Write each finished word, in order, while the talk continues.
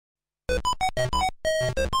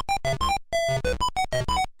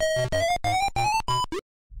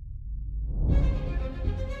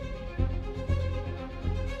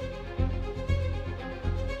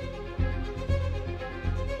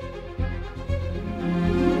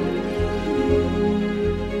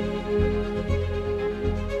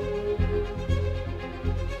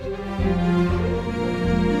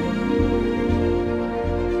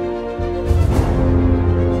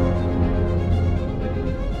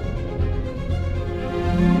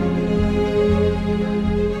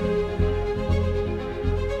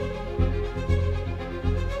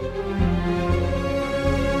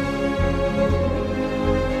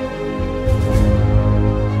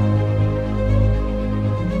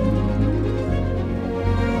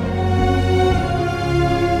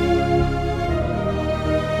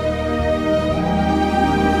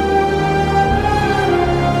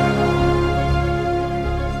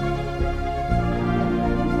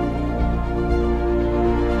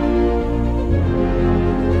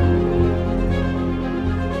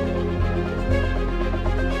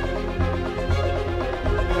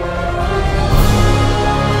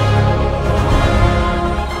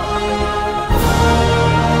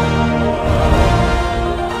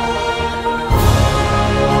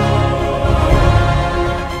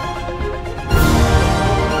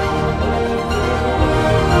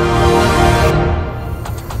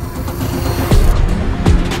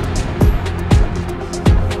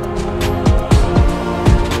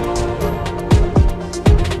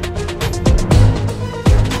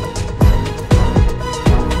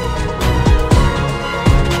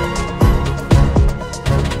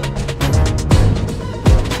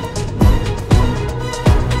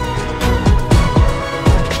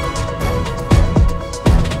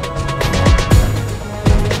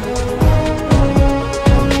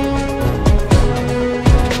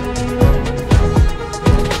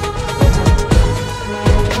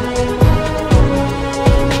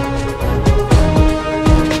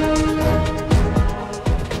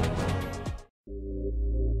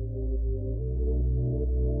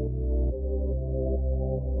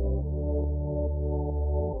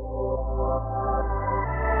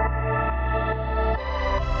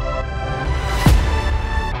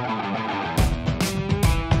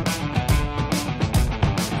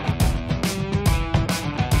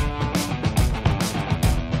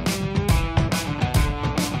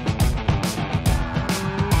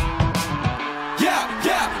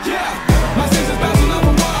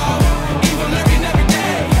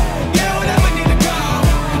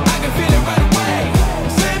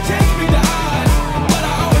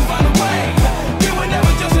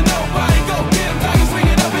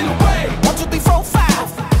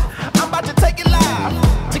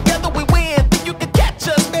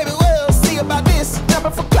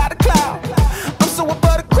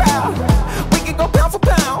loud. We can go pound for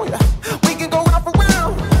pound, we can go round for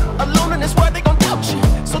round. Alone in this world, they gon' doubt you,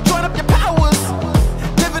 so join up your powers.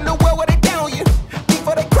 Live in the world where they down you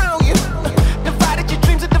before they crown you. Divided your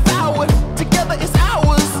dreams are devoured, together it's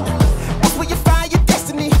ours. That's where you find your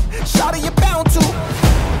destiny, shawty you're bound to.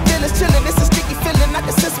 Feelings chillin', it's a sticky feeling, I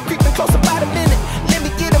can sense it creeping closer by the minute. Let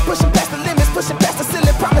me get it, pushing past the limits, pushing past the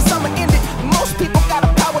ceiling, promise I'ma end it. Most people got a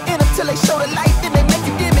power in them till they show the light, then they make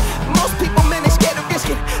you dim it. Most people, man, they scared to risk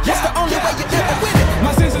it, that's the only way you ever win it.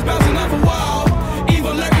 My senses bouncing off a wall,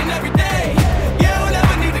 evil lurking every day. You don't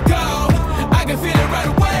ever need to go, I can feel it right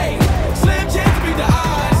away. Slim chance to beat the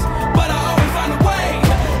odds, but I always find a way.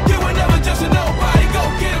 You were never just a nobody, go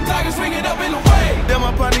get him, Tiger, swing it up in the way. Then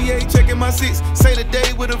my partner, yeah, checking my six. Say the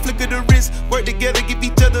day with a flick of the wrist. Work together, give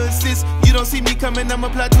each other assists. You don't see me coming, I'ma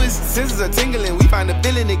plot twist. Senses are tingling, we find a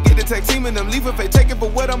villain and get the tag team and them. Leave a fake taking for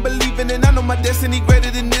what I'm believing in. I know my destiny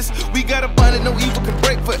greater than this. We got a bond that no evil can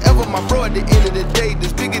break forever. My bro, at the end of the day,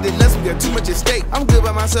 this bigger than us, we got too much at stake. I'm good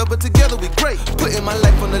by myself, but together we great. Putting my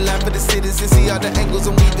life on the line for the citizens. See all the angles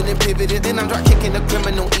I'm weaving and pivoting. Then I'm drop kicking a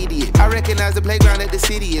criminal idiot. I recognize the playground that the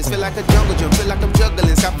city is. Feel like a jungle gym, feel like I'm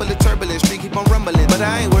juggling. Sky full of turbulence, street keep on rumbling. But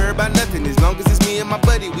I ain't worried about nothing, as long as it's me and my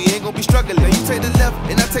buddy, we ain't gon' be struggling. Now you take the left,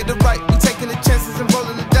 and I take the right. We taking the chances and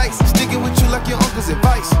rolling the dice. Sticking with you like your uncle's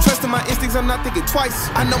advice. Trusting my instincts, I'm not thinking twice.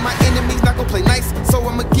 I know my enemy's not gon' play nice, so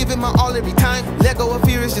I'ma give it my all every time. Let go of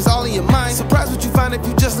fear, it's just all in your mind. Surprise what you find if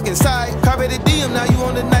you just look inside. Carpe the diem, now you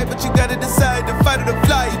on the night, but you gotta decide to fight or to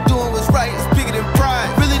fly. You doing what's right, it's bigger than pride.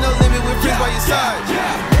 Really no limit with friends by your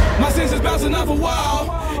side. My senses bouncing off a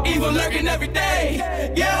wall, evil lurking every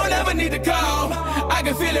day. You don't ever need to call, I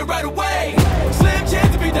can feel it right away. Slim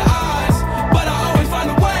chance to beat the odds, but I always find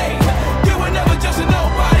a way. You were never just a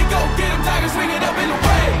nobody, go get him, Tiger, swing it up in the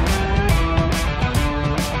way.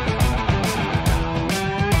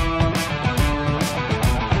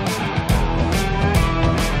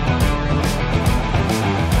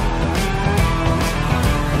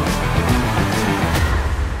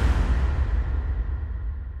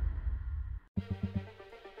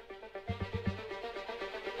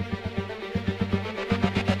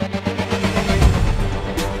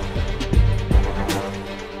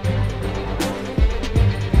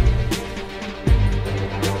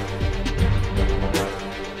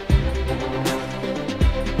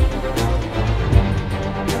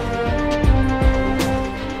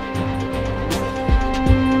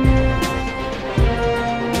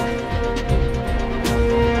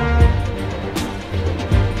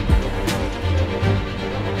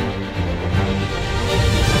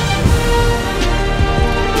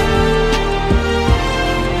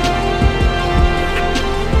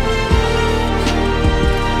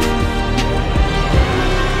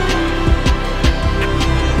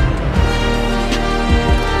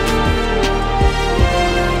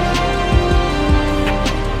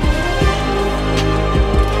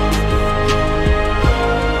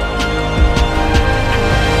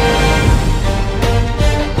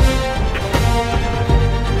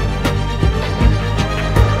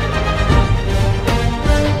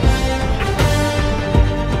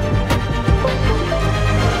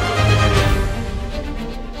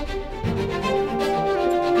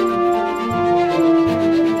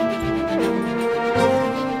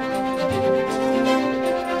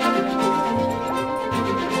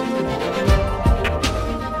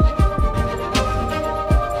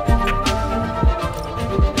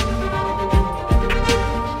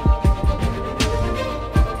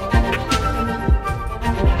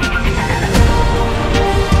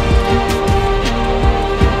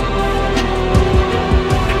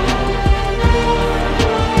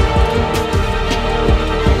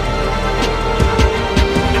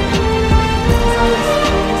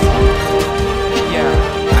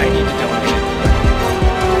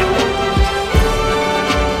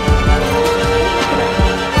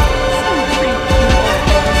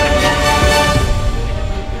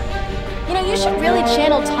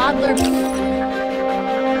 toddler.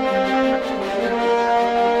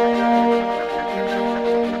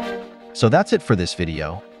 So that's it for this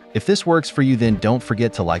video. If this works for you, then don't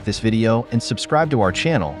forget to like this video and subscribe to our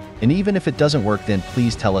channel. And even if it doesn't work, then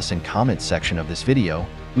please tell us in comments section of this video.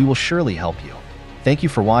 We will surely help you. Thank you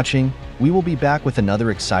for watching. We will be back with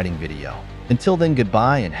another exciting video. Until then,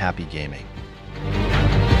 goodbye and happy gaming.